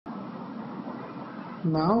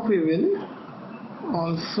Now we will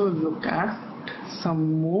also look at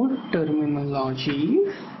some more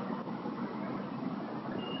terminologies.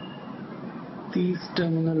 These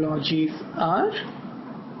terminologies are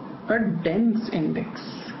a dense index.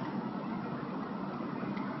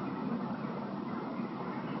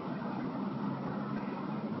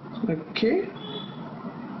 Okay.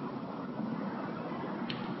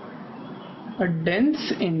 A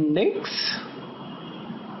dense index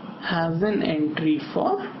has an entry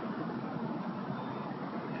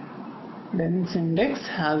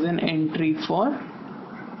for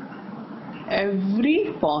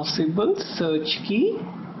every possible search key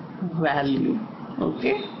value.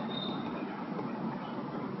 Okay.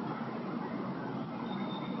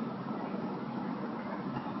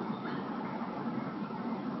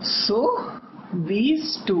 So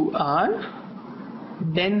these two are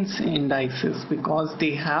dense indices because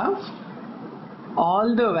they have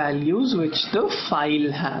all the values which the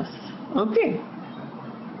file has. Okay.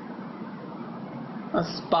 A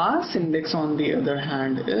sparse index, on the other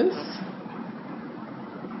hand,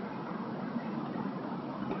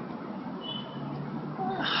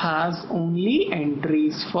 has only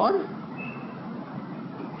entries for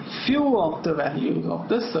few of the values of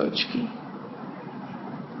the search key.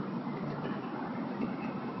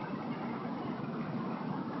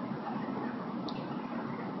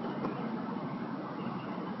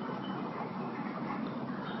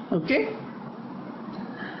 Okay,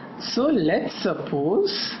 so let's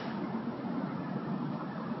suppose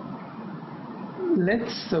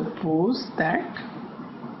that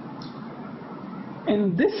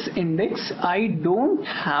in this index I don't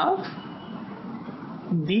have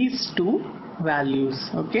these two values.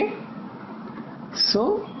 Okay,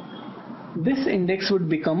 so this index would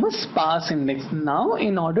become a sparse index. Now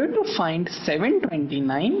in order to find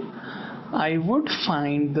 729, I would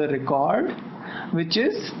find the record which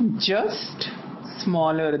is just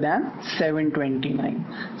smaller than 729.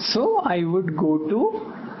 So I would go to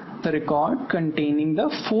the record containing the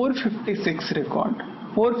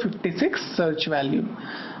 456 search value.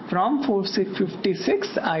 From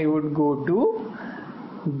 456 I would go to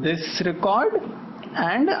this record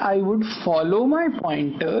and I would follow my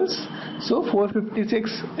pointers. So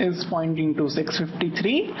 456 is pointing to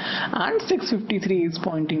 653 and 653 is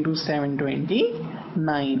pointing to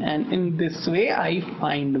 729, and in this way I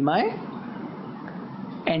find my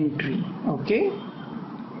entry. Okay,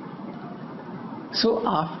 so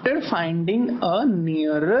after finding a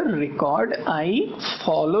nearer record, I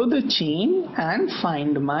follow the chain and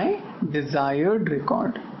find my desired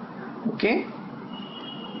record. Okay,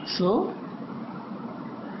 so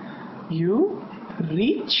you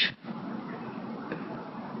reach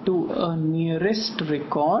to a nearest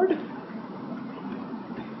record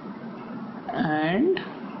and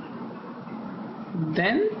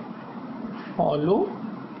then follow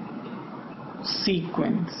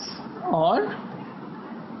sequence or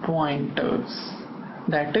pointers.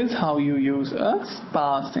 That is how you use a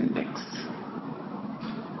sparse index.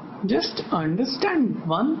 Just understand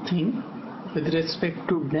one thing with respect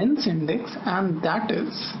to dense index, and that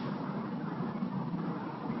is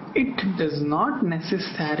it does not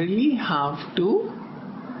necessarily have to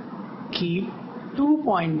keep two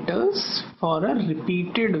pointers for a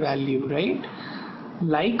repeated value, right?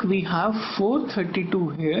 Like we have 432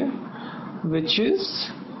 here, which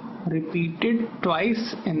is repeated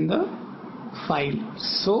twice in the file.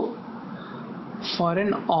 So for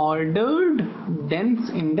an ordered dense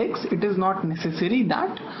index, it is not necessary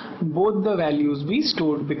that both the values be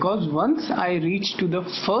stored, because once I reach to the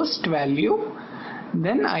first value,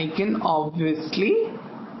 then I can obviously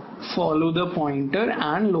follow the pointer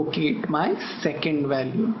and locate my second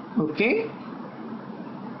value. Okay,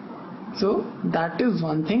 so that is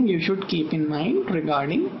one thing you should keep in mind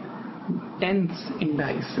regarding dense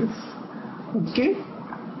indices. Okay,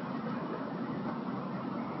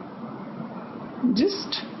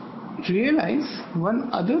 just realize one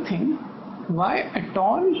other thing. Why at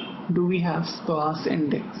all do we have sparse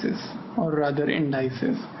indexes, or rather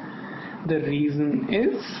indices? The reason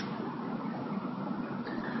is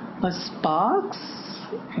a sparse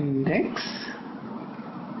index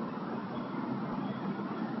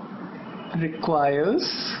requires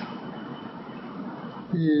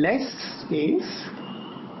less space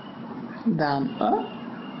than a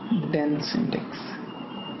dense index.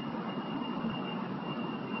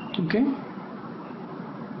 Okay,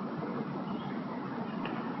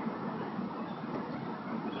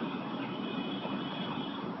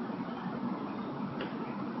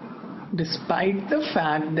 despite the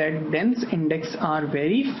fact that dense index are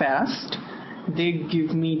very fast, they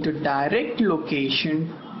give me the direct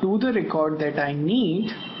location to the record that I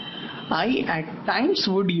need, I at times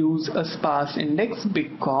would use a sparse index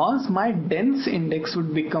because my dense index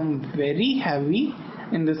would become very heavy,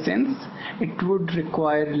 in the sense it would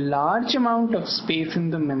require large amount of space in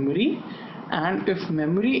the memory, and if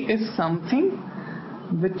memory is something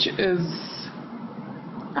which is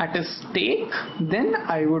at a stake, then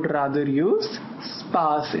I would rather use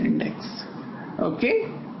sparse index. Okay.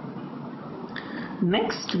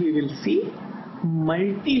 Next we will see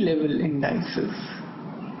multi-level indices.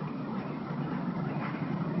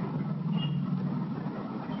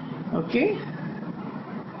 Okay.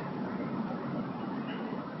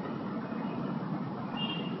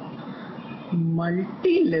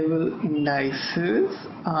 Multi-level indices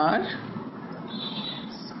are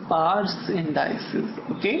sparse indices.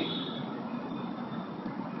 Okay.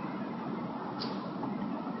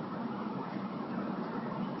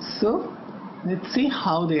 So let's see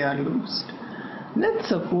how they are used. Let's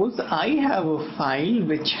suppose I have a file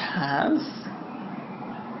which has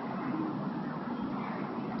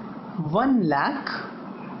 1 lakh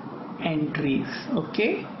entries.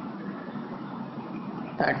 Okay.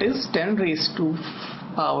 That is 10 raised to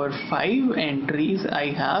power 5 entries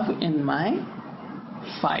I have in my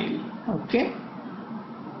file. Okay.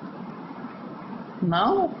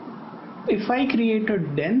 Now if I create a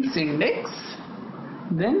dense index,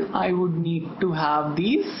 then I would need to have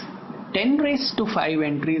these 10 raised to 5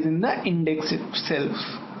 entries in the index itself.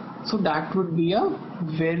 So that would be a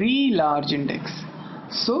very large index.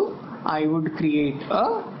 So I would create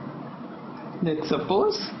a, let's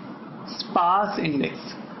suppose, sparse index.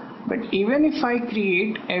 But even if I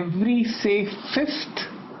create every fifth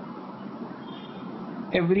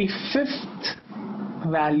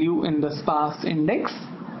value in the sparse index,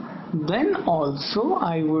 then also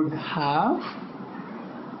I would have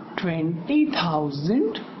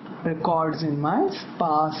 20,000 records in my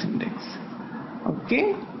sparse index.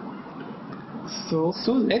 Okay. So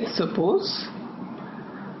let's suppose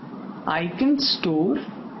I can store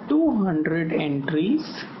 200 entries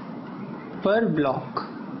per block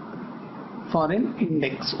for an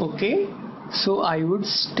index. Okay. So I would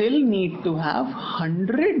still need to have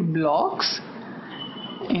 100 blocks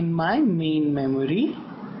in my main memory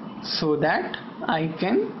so that I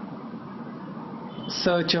can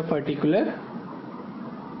search a particular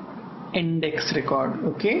index record.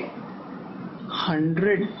 Okay.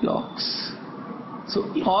 100 blocks. So,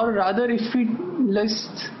 or rather, if we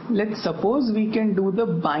let's suppose we can do the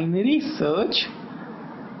binary search,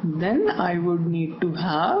 then I would need to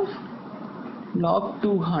have log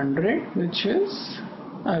 200, which is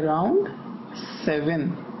around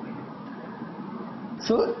 7.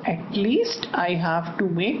 So at least I have to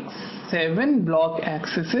make 7 block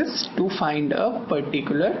accesses to find a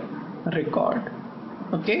particular record.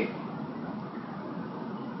 Okay.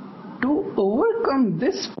 To overcome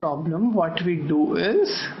this problem, what we do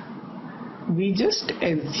is we just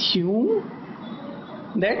assume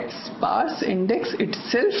that sparse index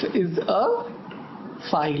itself is a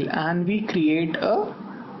file, and we create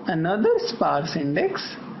another sparse index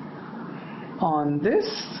on this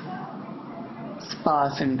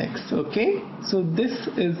sparse index. Okay, so this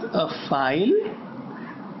is a file.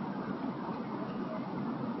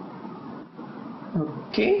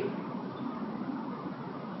 Okay.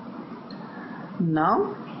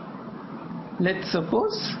 Now let's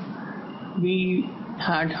suppose we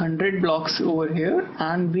had 100 blocks over here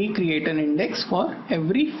and we create an index for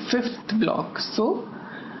every 5th block. So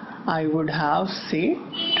I would have, say,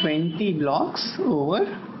 20 blocks over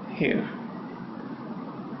here.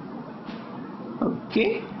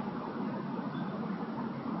 Okay.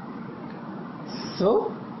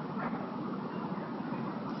 So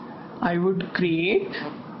I would create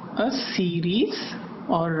a series,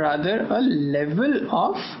 or rather a level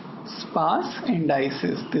of sparse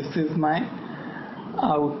indices. This is my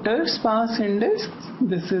outer sparse index,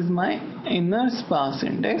 this is my inner sparse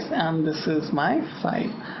index, and this is my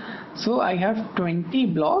file. So I have 20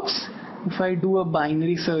 blocks. If I do a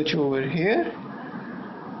binary search over here,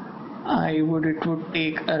 it would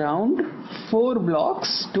take around 4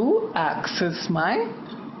 blocks to access my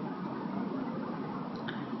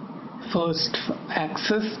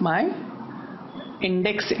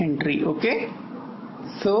index entry. Okay,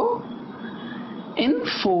 so in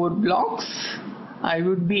 4 blocks I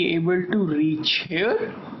would be able to reach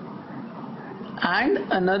here, and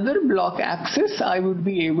another block access I would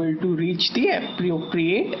be able to reach the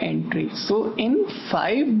appropriate entry. So in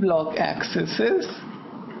 5 block accesses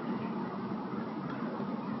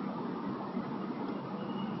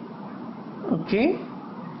okay,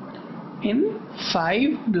 in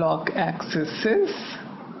 5 block accesses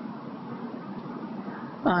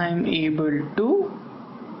I'm able to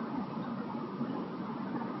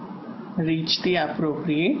reach the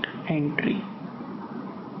appropriate entry,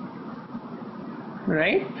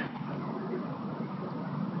 right?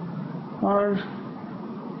 Or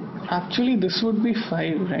actually this would be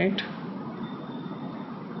 5, right?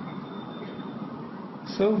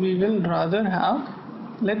 So we will rather have,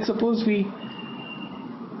 let's suppose we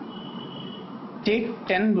take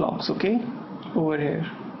 10 blocks, okay, over here.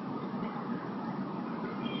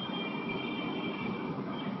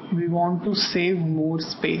 We want to save more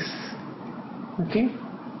space, okay?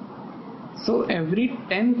 So every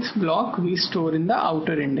 10th block we store in the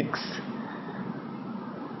outer index.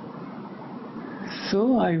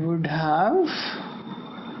 So I would have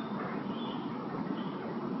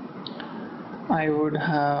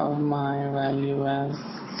my value as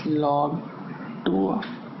log 2 of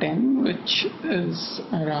 10, which is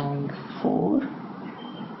around 4,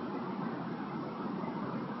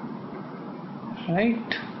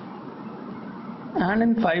 right? And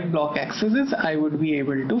in 5 block accesses I would be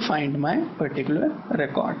able to find my particular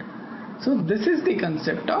record. So this is the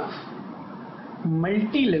concept of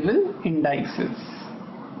multi-level indices.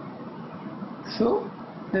 So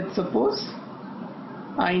let's suppose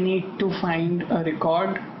I need to find a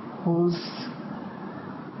record whose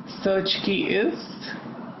search key is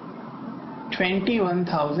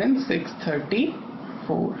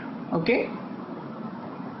 21,634, okay?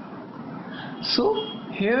 So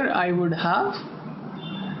here I would have,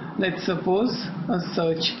 let's suppose, a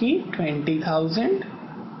search key 20,000,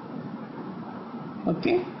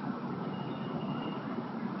 okay?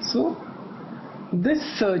 So this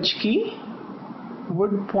search key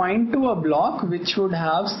would point to a block which would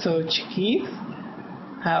have search keys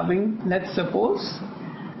having, let's suppose,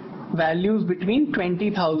 values between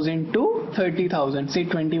 20,000 to 30,000, say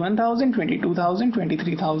 21,000, 22,000,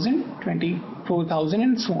 23,000, 24,000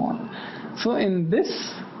 and so on. So in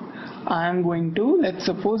this I am going to, let's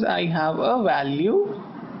suppose I have a value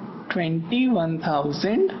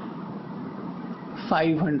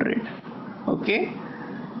 21,500, okay?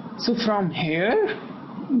 So from here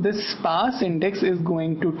this sparse index is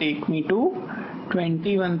going to take me to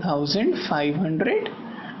 21,500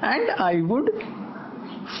 and I would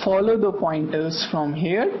follow the pointers from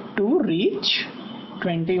here to reach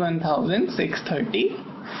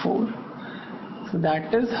 21,634. So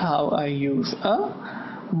that is how I use a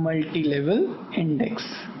multi-level index,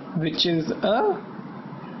 which is a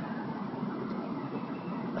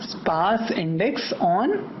sparse index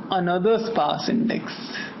on another sparse index,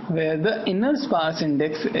 where the inner sparse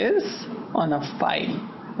index is on a file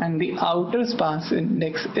and the outer sparse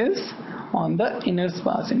index is on the inner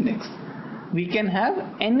sparse index. We can have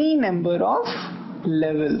any number of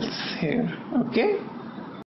levels here, okay?